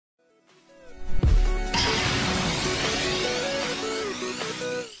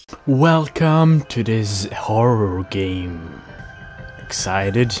Welcome to this horror game.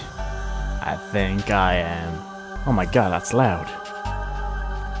 Excited? I think I am. Oh my god, that's loud.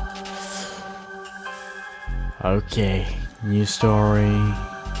 Okay, new story.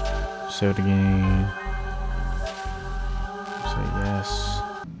 So the game. Say yes.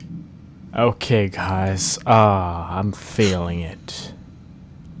 Okay, guys. I'm feeling it.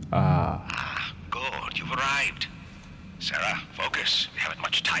 Good, you've arrived. Sarah, focus. We haven't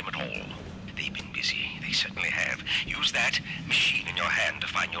much time at all. They've been busy. They certainly have. Use that machine in your hand to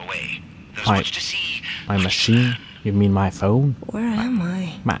find your way. There's much to see. My machine? You mean my phone? Where am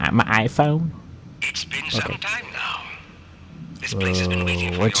I? My iPhone? It's been some time now. This place has been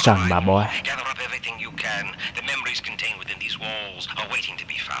waiting for what you your talking about, arrival. boy? Gather up everything you can. The memories contained within these walls are waiting to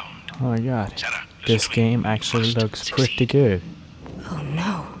be found. Oh my god. Sarah, This game actually looks pretty good. Oh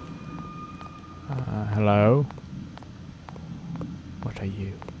no. Hello? What are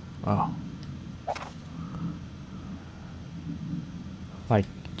you? Oh. Like,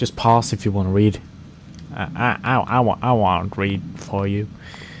 just pause if you want to read. I want to read for you.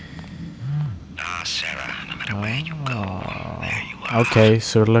 Sarah, no matter where you go, there you are. Okay,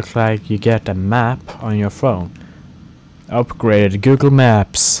 so it looks like you get a map on your phone. Upgraded Google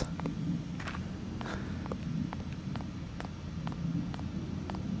Maps.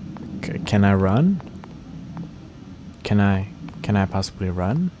 Can I run? Can I possibly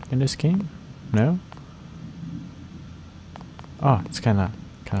run in this game? No? Oh, it's kinda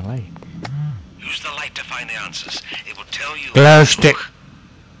late. Use the light to find the answers. It will tell you. Glow stick.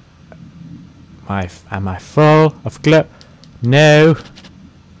 Am I full of glow? No.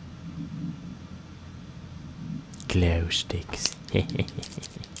 Glow sticks. Okay.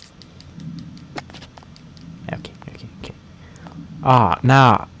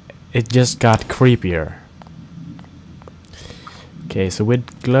 Now it just got creepier. Okay, so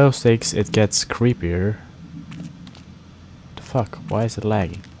with glow sticks it gets creepier. What the fuck? Why is it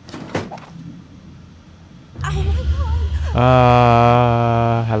lagging? Oh my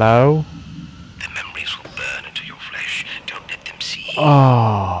god. Hello? The memories will burn into your flesh. Don't let them see.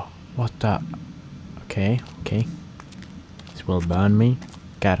 Oh, what the? Okay. This will burn me.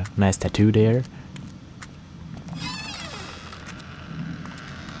 Got a nice tattoo there.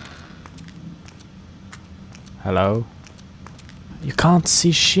 Hello? You can't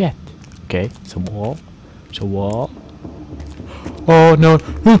see shit. Okay, it's a wall. Oh no.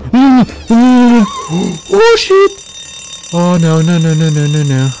 Oh shit. Oh no.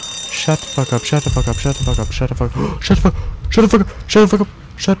 Shut the fuck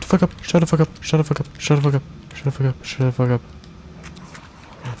up.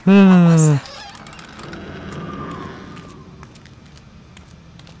 No.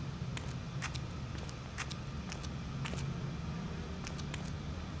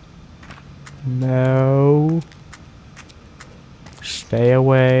 No. Stay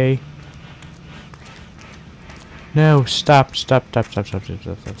away. No, stop.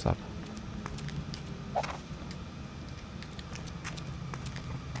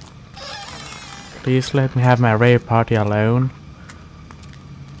 Please let me have my rave party alone.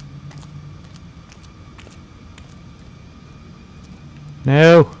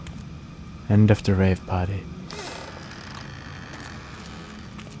 No. End of the rave party.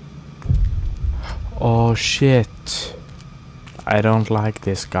 Oh shit. I don't like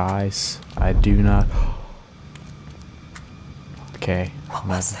this, guys. I do not. Okay.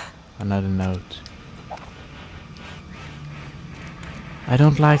 Another note. I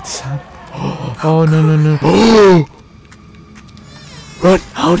don't like the sound. Oh no. Run!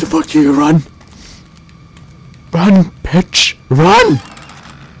 How the fuck do you run? Run, bitch! Run!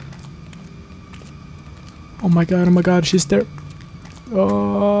 Oh my god, she's there.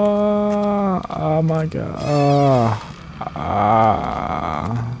 Oh my god.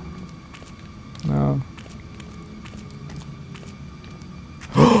 No.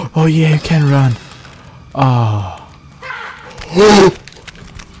 Oh yeah, you can run. Oh.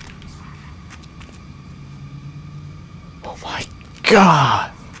 Oh my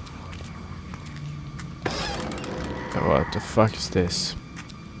god. What the fuck is this?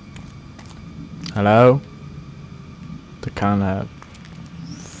 Hello?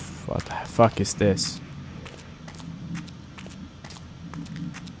 What the fuck is this?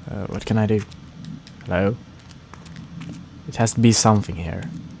 What can I do? Hello? It has to be something here.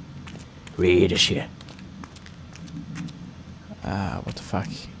 Read a shit. What the fuck?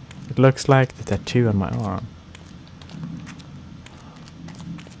 It looks like the tattoo on my arm.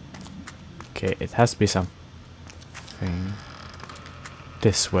 Okay, it has to be something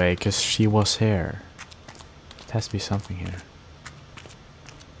this way, because she was here. It has to be something here.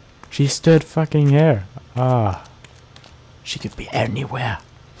 She stood fucking here. Ah. She could be anywhere.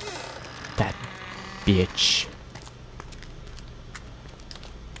 That bitch.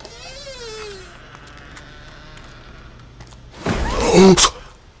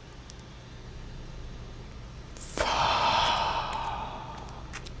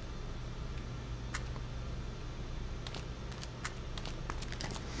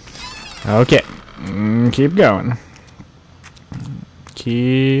 Okay. Keep going.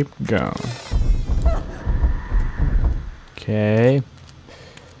 Keep going. Okay.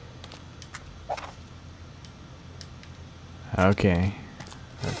 Okay.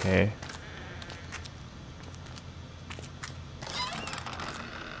 Okay.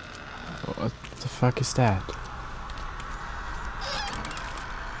 What the fuck is that?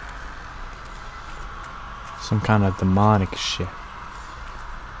 Some kind of demonic shit.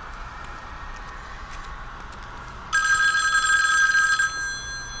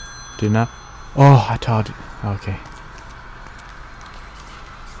 Do not. Oh, I thought. Okay.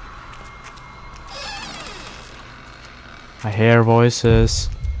 I hear voices.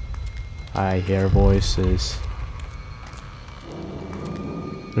 I hear voices.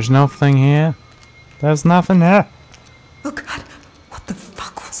 There's nothing here. There's nothing here. Oh God, what the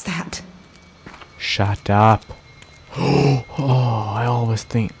fuck was that? Shut up. Oh, I always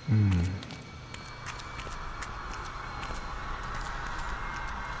think. The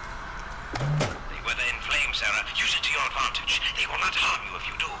weather in flames, Sarah. Use it to your advantage. They will not harm you if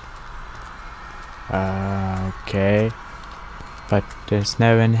you do. Okay. But there's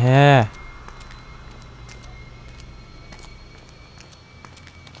no one here.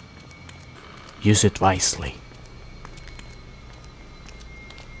 Use it wisely.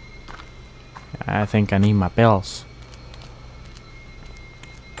 I think I need my pills.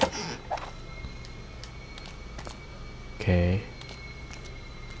 Okay.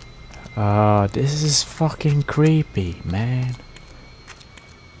 Oh, this is fucking creepy, man.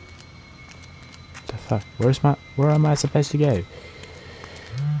 The fuck? Where am I supposed to go?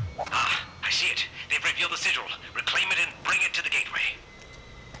 Ah, I see it. They've revealed the sigil. Reclaim it and bring it to the gateway.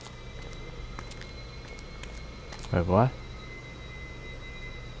 Wait, what?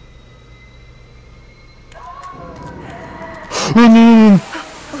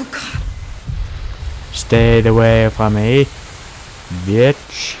 Oh God. Stay away from me,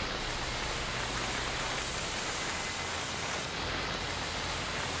 bitch.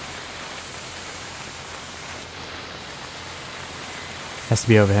 Has to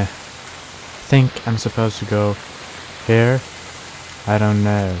be over here. I think I'm supposed to go here. I don't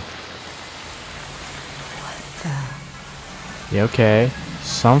know. What the? Yeah, okay.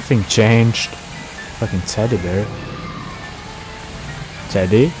 Something changed. Fucking teddy bear.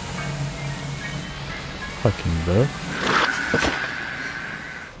 Teddy? Fucking bro.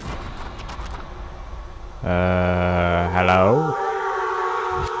 Hello?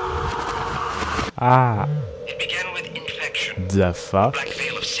 Ah. It began with infection. The fuck? Black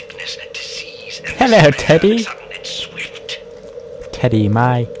veil of sickness, disease, and Hello, despair, Teddy. sudden and swift. Teddy,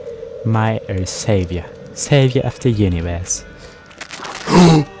 my savior. Savior of the universe.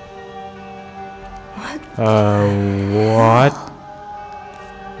 What? What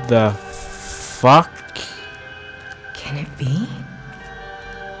the fuck? Can it be?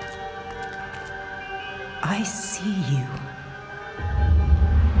 I see you.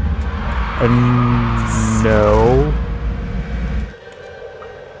 No.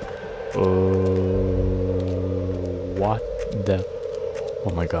 What the?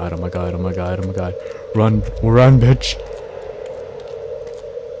 Oh my god, oh my god, oh my god, oh my god. Run, run, bitch.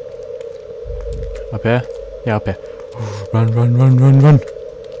 Up here? Yeah, up here. Run, run, run, run, run.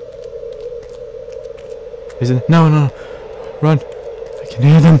 Is it? No, no, no. Run. I can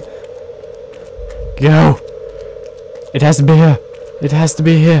hear them. Go. It has to be here. It has to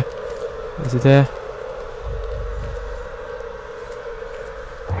be here. Is it there?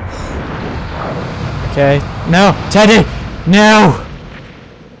 Okay. No! Teddy! No!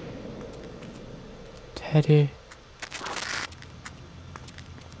 Teddy.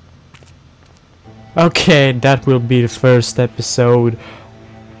 Okay, that will be the first episode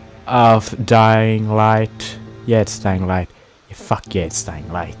of Dying Light. Yeah, it's Dying Light. Yeah, fuck yeah, it's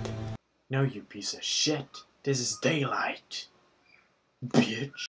Dying Light. No, you piece of shit. This is DayLight. Bitch.